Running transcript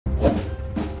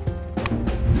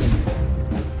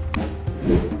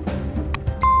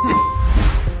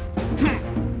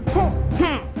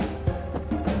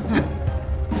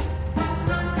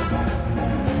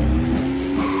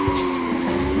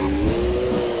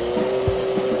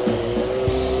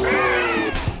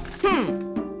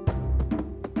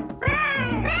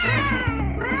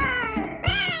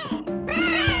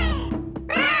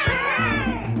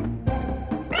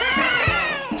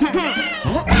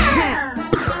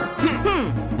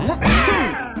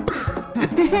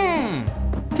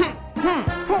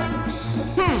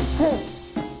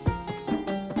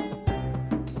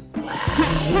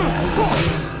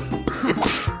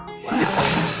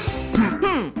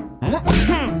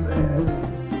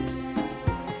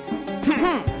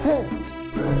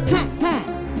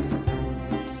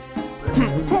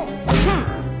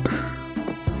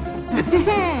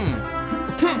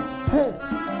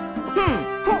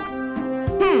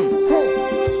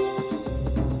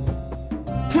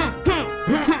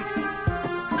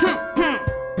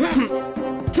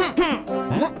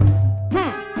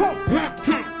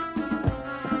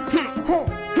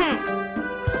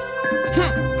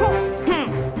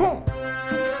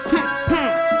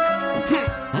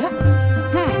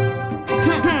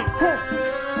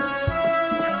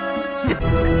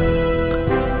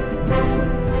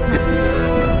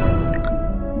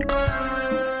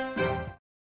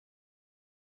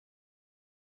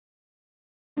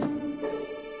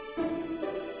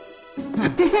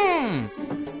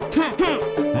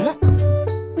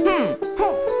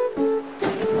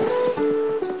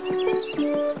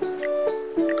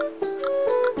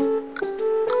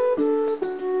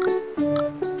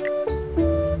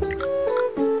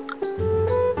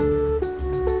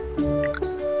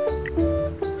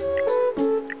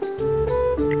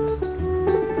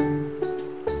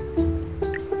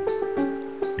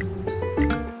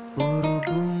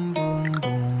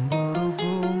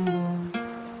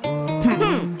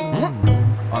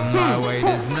On my way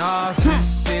there's nothing,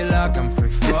 feel like I'm free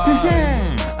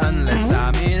falling. Unless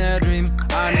I'm in a dream,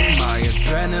 I need my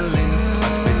adrenaline.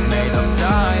 Outfit made of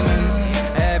diamonds,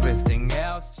 everything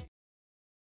else cheap.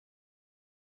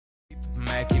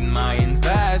 Making my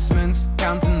investments,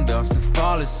 counting bills to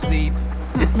fall asleep.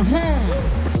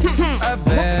 A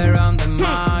bear under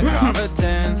my cover,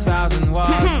 10,000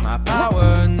 watts. My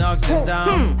power knocks it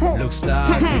down. Looks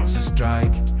like it's a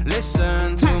strike.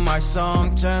 Listen to my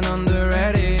song, turn on the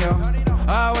radio.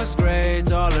 I was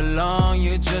great all along,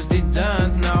 you just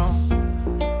didn't know.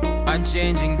 I'm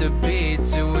changing the beat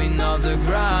to win all the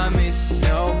Grammys.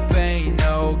 No pain,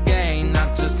 no gain,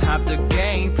 not just half the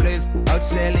game, please.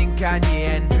 Outselling Kanye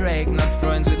and Drake, not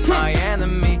friends with my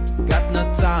enemy. Got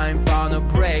no time for no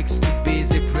breaks, too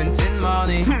busy printing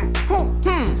money.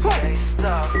 Say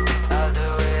stop, I'll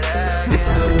do it again.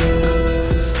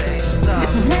 Say stop,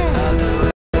 I'll do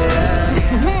it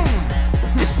again.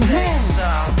 Say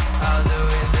stop, I'll do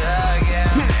it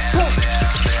again.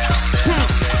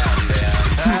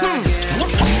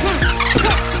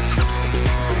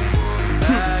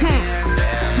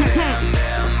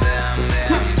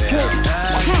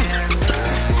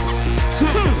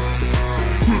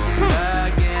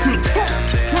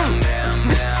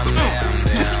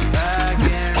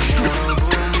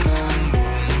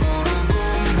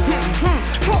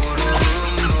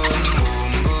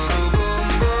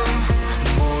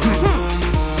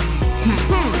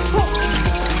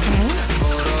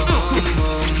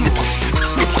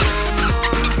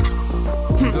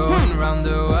 Going round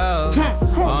the world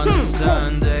on a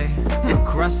Sunday.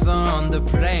 Croissant on the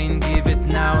plane, give it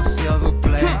now, silver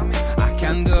play. I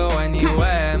can go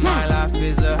anywhere, my life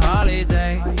is a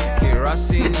holiday.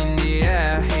 Kerosene in the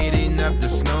air, heating up the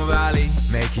snow valley.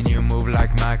 Making you move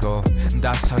like Michael,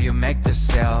 that's how you make the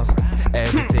sales.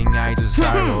 Everything I do's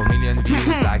viral, million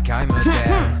views like I'm a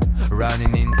bear.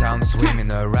 Running in town,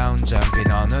 swimming around,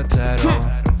 jumping on a turtle.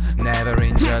 Never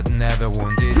injured, never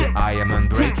wounded, I am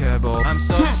unbreakable. I'm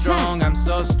so strong, I'm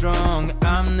so strong,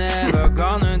 I'm never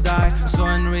gonna die. So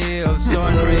unreal,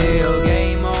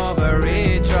 game over,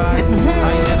 retry.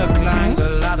 I never climbed the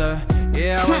ladder,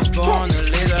 yeah, I was born a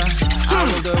leader. I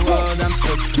rule the world, I'm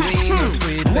supreme, a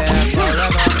free bear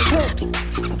forever.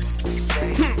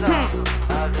 Say stop,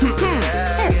 I'll do it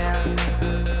again.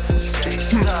 Say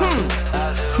stop,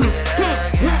 I'll do it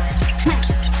again.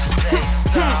 Say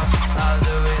stop, I'll do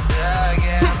it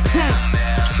again.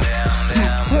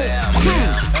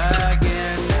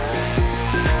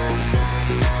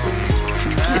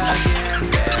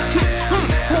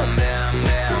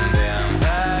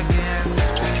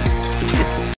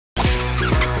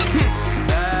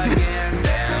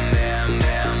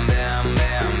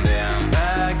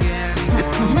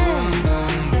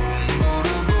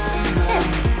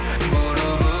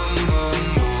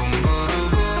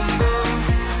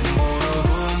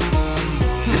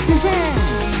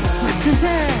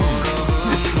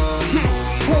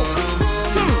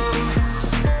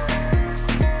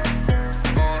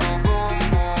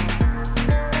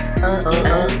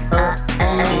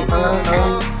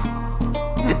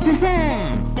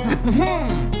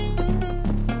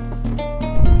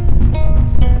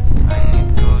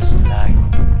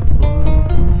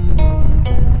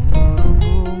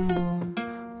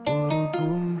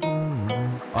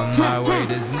 On my way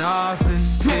there's nothing,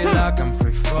 feel like I'm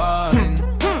free falling.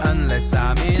 Unless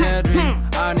I'm in a dream,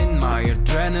 I need my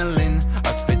adrenaline.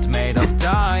 Outfit made of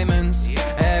diamonds,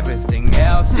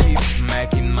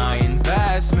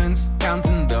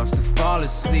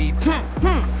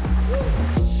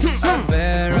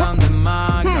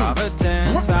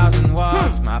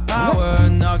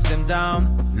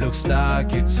 looks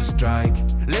like it's a strike.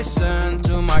 Listen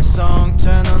to my song,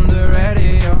 turn on the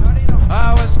radio.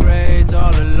 I was great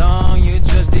all along, you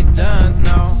just didn't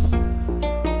know.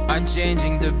 I'm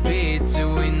changing the beat to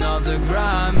win all the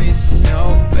Grammys.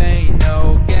 No pain,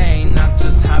 no gain, not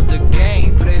just have the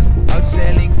gain, please.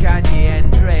 Outselling Kanye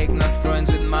and Drake, not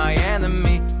friends with my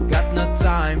enemy. Got no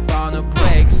time for no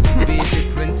breaks, busy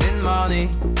printing money.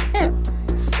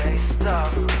 Say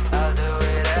stop, I'll do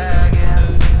it again.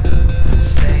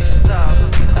 Say stop,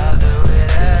 I'll do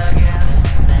it again.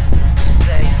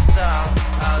 Say stop,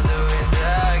 I'll do it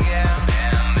again.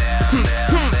 Bam, bam,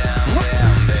 bam,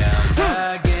 bam, bam,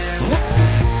 bam, again.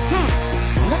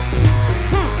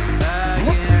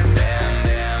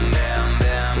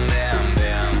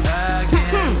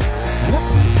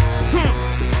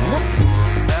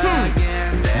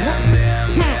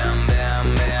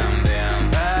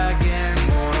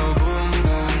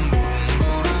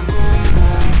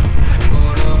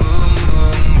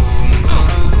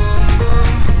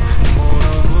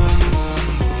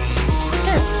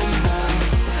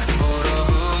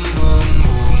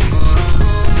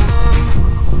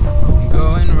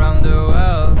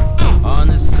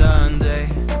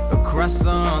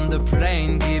 On the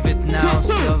plane, give it now,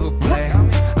 silver play.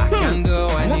 I can go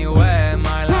anywhere,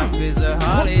 my life is a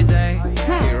holiday.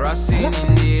 Kerosene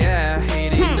in the air,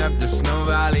 heating up the snow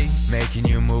valley. Making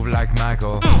you move like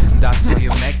Michael, that's how you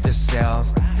make the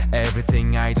sales.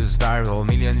 Everything I do's viral,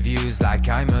 million views like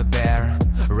I'm a bear.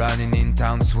 Running in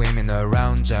town, swimming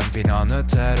around, jumping on a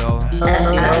turtle.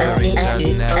 Never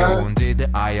injured, never wounded,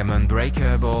 I am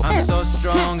unbreakable. I'm so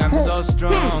strong, I'm so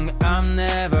strong, I'm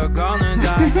never gonna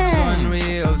die.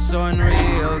 So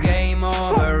unreal, game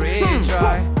over,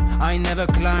 retry. I never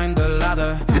climbed the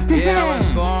ladder, yeah, I was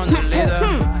born a leader.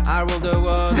 I rule the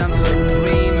world, I'm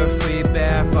supreme, a free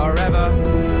bear forever.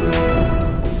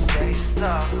 Say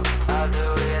stop, I'll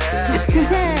do it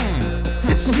again.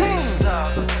 Say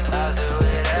stop, I'll do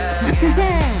it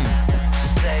again.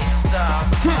 Say stop,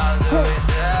 I'll do it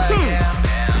again.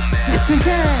 Bam,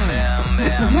 bam, bam,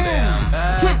 bam, bam,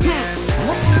 bam, again.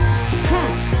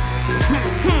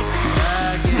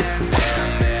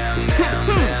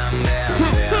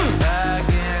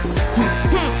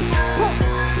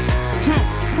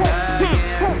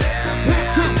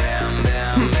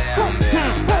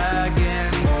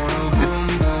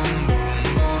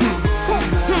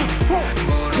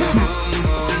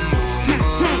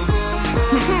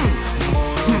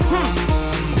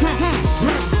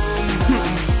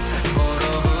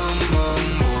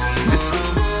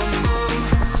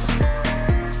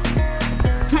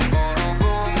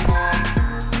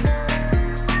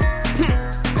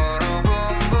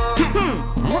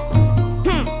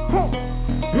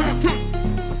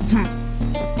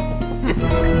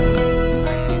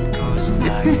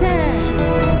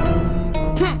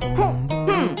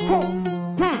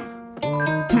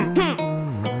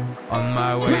 On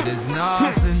my way there's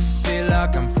nothing, feel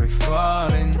like I'm free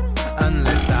falling.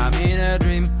 Unless I'm in a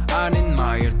dream, I need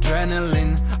my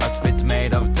adrenaline. Outfit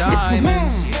made of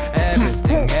diamonds,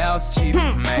 everything else cheap.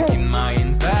 Making my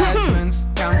investments,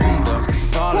 counting those to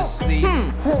fall asleep.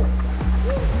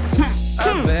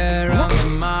 A bear on the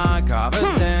mic,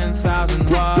 over 10,000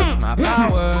 watts. My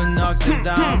power knocks them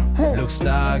down, looks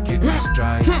like it's a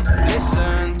strike.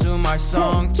 Listen to my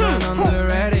song, turn on the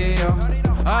radio.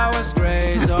 I was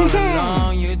great all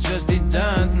along, you just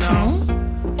didn't know.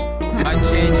 I'm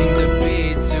changing the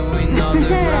beat to win all the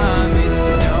Grammys.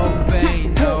 No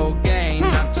pain, no gain,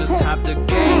 not just have the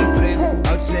gain, please.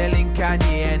 Outselling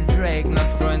Kanye and Drake,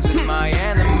 not friends with my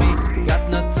enemy. Got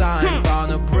no time for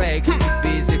no breaks,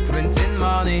 busy printing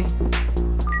money.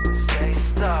 Say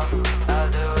stop,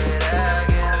 I'll do it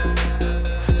again.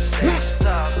 Say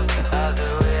stop, I'll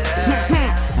do it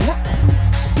again.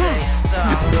 Say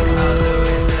stop, I'll do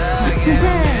it again. Bam,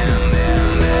 bam, bam,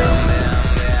 bam, bam, bam,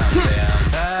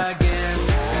 again.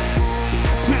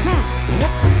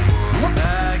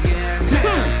 Again,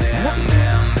 bam,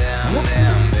 bam, bam, bam,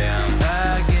 bam, bam,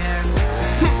 again.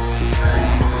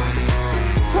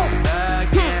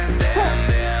 Again, bam,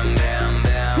 bam, bam, bam,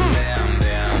 bam,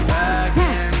 bam,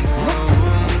 again.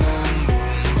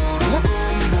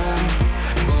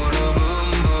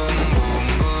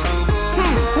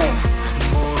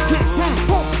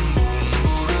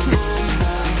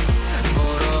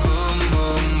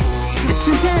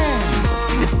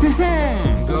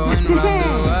 Going round the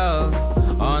world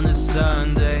on a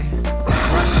Sunday.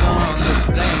 Crush on the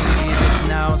plane, give it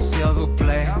now, silver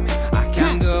play. I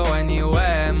can't go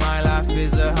anywhere, my life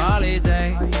is a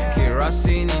holiday.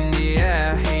 Kerosene in the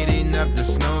air, heating up the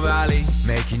snow valley.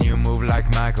 Making you move like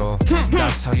Michael,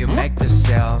 that's how you make the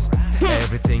sales.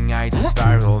 Everything I do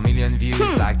viral, million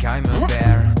views like I'm a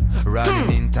bear.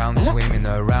 Running in town, swimming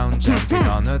around, jumping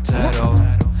on a turtle.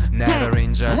 Never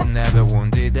injured, never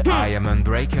wounded, I am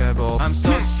unbreakable. I'm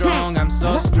so strong, I'm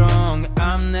so strong,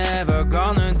 I'm never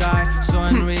gonna die. So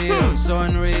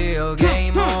unreal,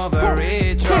 game over,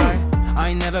 retry.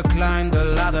 I never climbed the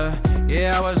ladder,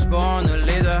 yeah, I was born a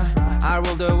leader. I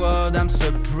rule the world, I'm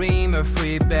supreme, a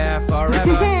free bear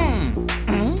forever.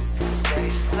 Say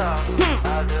stop,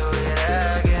 I'll do it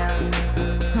again.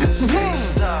 Say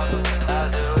stop, I'll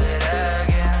do it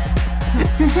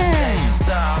again. Say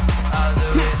stop, I'll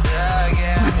do it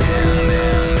again. Bam,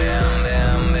 bam, bam,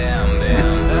 bam, bam, bam,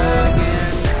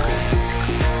 again.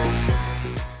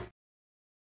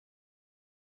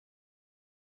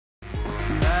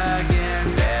 Again,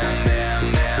 bam, bam,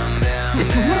 bam, bam,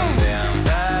 bam,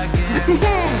 bam,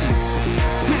 again.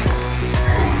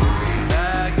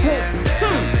 Again,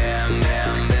 bam, bam,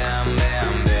 bam, bam,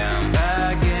 bam,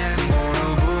 bam, again.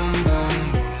 Boom, boom, boom.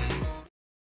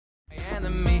 My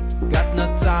enemy got no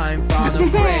time for no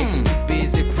breaks, too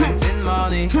busy printing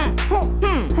money.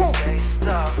 Say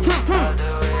stop, I'll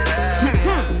do it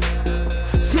again.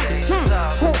 Say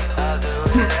stop, I'll do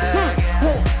it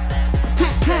again.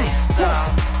 Say stop,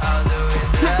 I'll do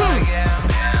it again.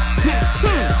 Bam,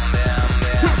 bam, bam,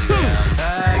 bam, bam, bam,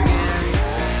 again.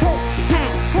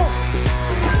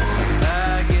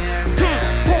 Again,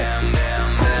 bam, bam,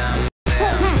 bam,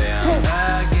 bam, bam, bam,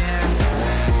 again.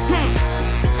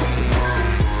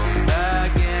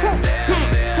 Again,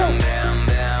 bam, bam,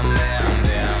 bam, bam, bam,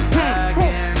 bam,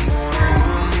 again.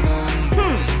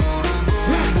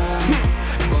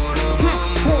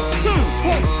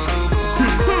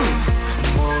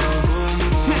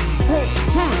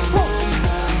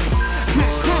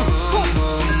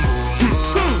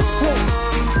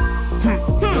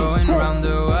 Going round the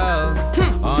world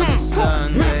on a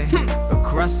Sunday,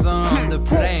 across on the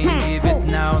plane, give it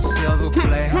now, s'il vous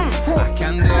plaît. I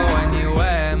can go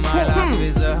anywhere, my life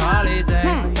is a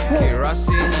holiday.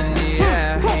 Kerosene in the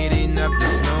air, heating up the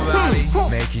snow valley,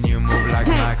 making you move like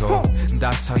Michael,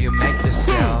 that's how you make the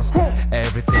sales.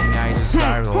 Everything I do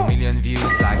viral, million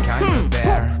views like I'm a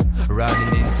bear.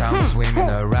 Running in town, swimming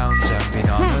around, jumping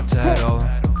on a turtle.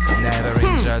 Never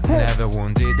injured, never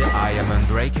wounded, I am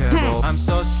unbreakable. I'm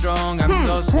so strong, I'm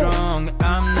so strong,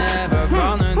 I'm never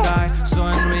gonna die. So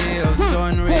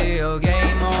unreal,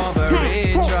 game over,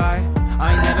 retry.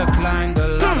 I never climbed the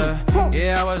ladder,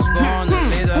 yeah, I was born a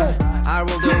leader. I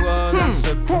rule the world, I'm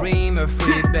supreme, a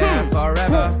free bear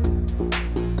forever.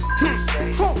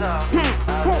 Say stop,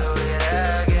 I'll do it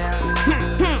again.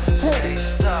 Say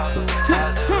stop,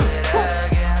 I'll do it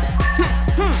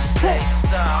again. Say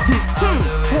stop, I'll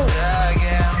do it again.